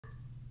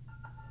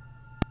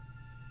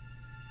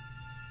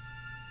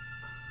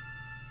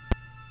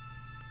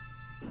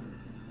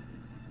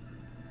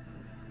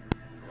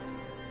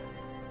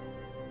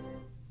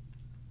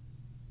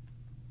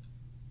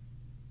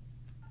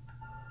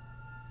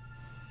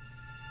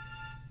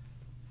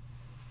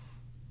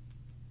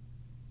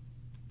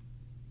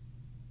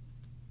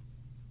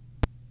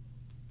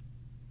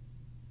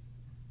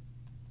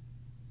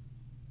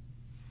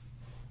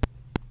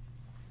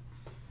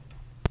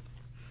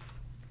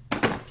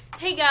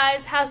Hey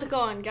guys, how's it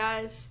going,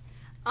 guys?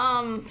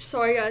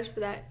 Sorry guys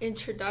for that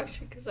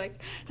introduction, because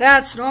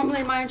that's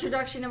normally my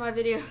introduction to my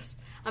videos.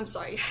 I'm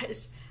sorry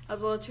guys, that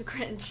was a little too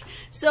cringe.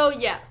 So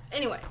yeah,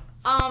 anyway,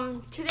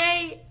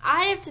 today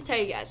I have to tell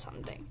you guys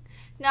something.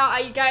 Now,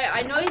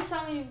 I know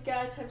some of you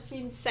guys have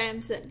seen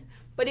Samson,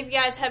 but if you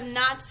guys have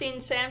not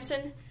seen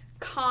Samson,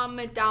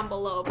 comment down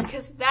below,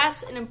 because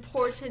that's an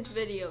important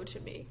video to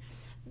me.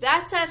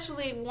 That's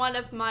actually one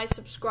of my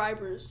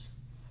subscribers'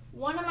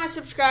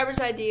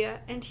 idea,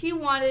 and he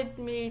wanted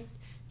me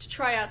to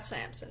try out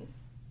Samson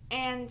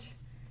and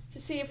to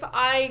see if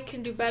I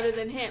can do better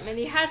than him. And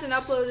he hasn't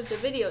uploaded the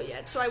video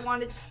yet, so I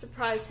wanted to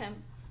surprise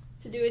him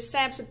to do his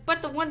Samson.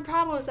 But the one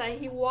problem was that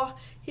he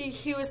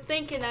was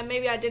thinking that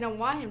maybe I didn't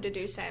want him to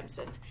do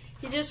Samson.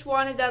 He just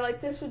wanted that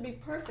this would be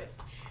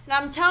perfect. And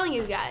I'm telling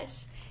you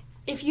guys,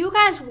 if you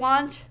guys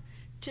want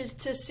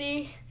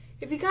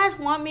if you guys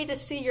want me to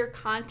see your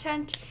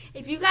content,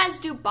 if you guys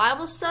do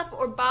Bible stuff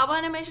or Bible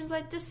animations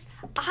like this,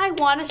 I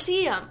want to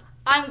see them.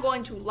 I'm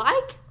going to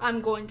like, I'm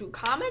going to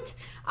comment.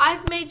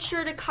 I've made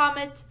sure to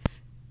comment,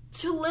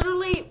 to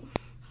literally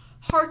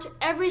heart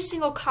every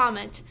single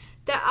comment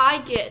that I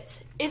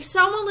get. If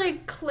someone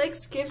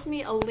gives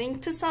me a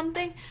link to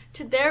something,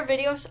 to their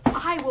videos,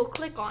 I will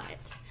click on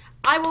it.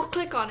 I will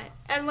click on it,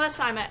 unless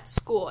I'm at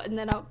school, and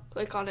then I'll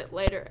click on it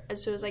later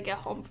as soon as I get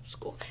home from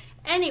school.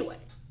 Anyway,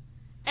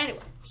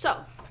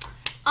 so,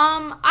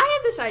 I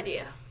had this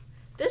idea.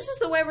 This is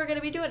the way we're going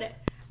to be doing it.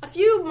 A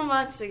few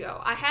months ago,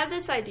 I had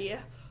this idea.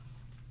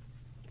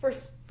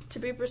 To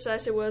be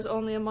precise, it was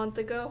only a month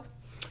ago.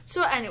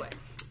 So anyway,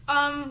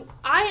 I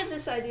had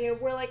this idea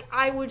where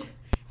I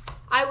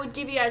would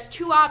give you guys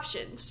two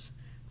options,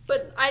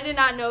 but I did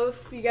not know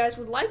if you guys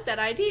would like that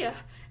idea,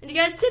 and you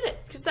guys did it,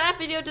 because that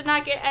video did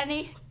not get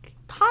any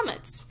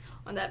comments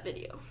on that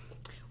video,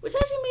 which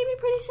actually made me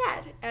pretty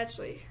sad,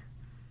 actually.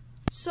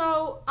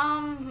 So,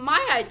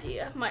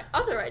 my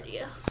other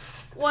idea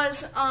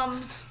was,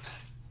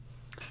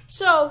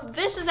 so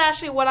this is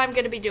actually what I'm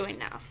going to be doing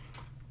now.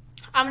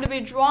 I'm going to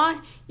be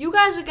drawing, you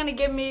guys are going to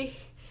give me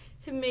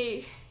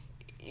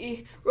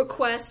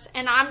requests,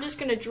 and I'm just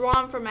going to draw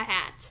them from a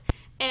hat.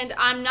 And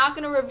I'm not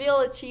going to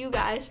reveal it to you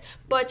guys,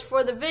 but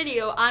for the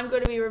video, I'm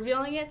going to be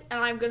revealing it, and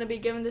I'm going to be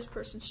giving this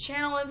person's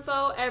channel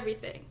info,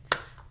 everything.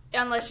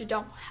 Unless you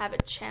don't have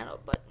a channel,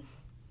 but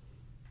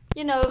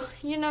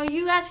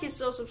you guys can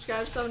still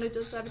subscribe to someone who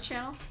doesn't have a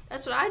channel.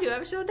 That's what I do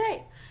every single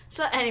day.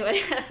 So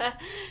anyway,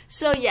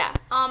 so yeah,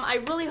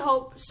 I really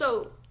hope,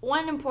 so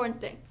one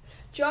important thing.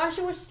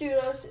 Joshua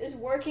Studios is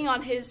working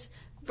on his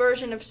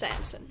version of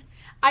Samson.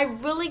 I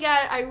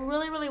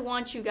really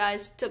want you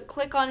guys to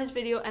click on his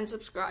video and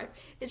subscribe.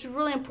 It's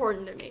really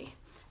important to me,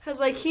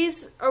 because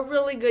he's a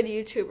really good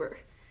YouTuber.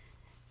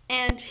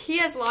 And he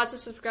has lots of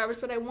subscribers,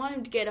 but I want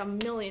him to get 1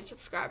 million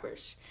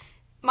subscribers.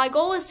 My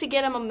goal is to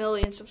get him 1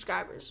 million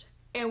subscribers.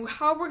 And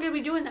how we're going to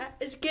be doing that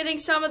is getting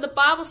some of the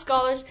Bible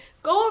scholars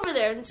go over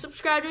there and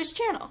subscribe to his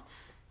channel.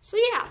 So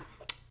yeah,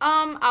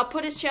 I'll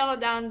put his channel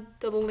down,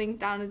 the link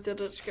down into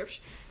the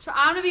description. So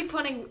I'm going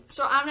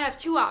to have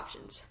two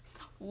options.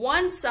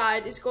 One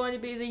side is going to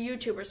be the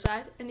YouTuber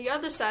side, and the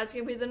other side is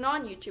going to be the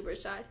non-YouTuber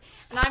side.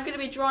 And I'm going to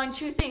be drawing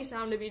two things. I'm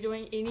going to be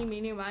doing eeny,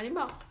 meeny, miny,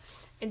 moe.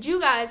 And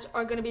you guys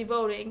are going to be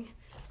voting.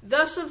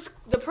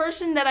 The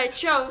person that I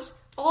chose,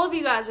 all of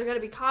you guys are going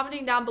to be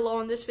commenting down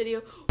below in this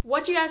video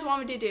what you guys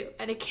want me to do.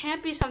 And it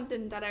can't be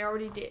something that I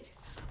already did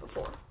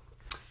before.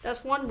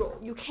 That's one rule.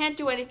 You can't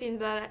do anything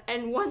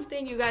and one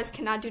thing, you guys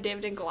cannot do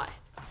David and Goliath.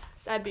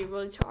 That'd be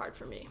really too hard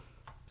for me.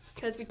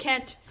 Because we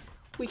can't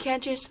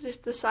change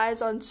the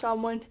size on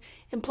someone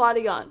and plot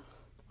a gun.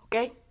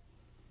 Okay?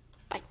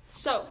 Bye.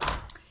 So,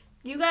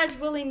 you guys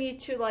really need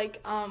to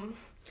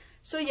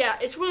so yeah,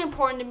 it's really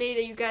important to me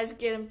that you guys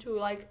get him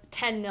to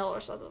 10 mil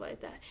or something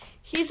like that.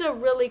 He's a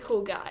really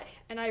cool guy,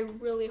 and I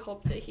really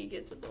hope that he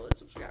gets 1 million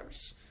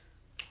subscribers.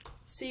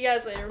 See you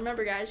guys later.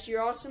 Remember guys,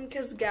 you're awesome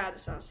because God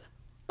is awesome.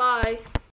 Bye.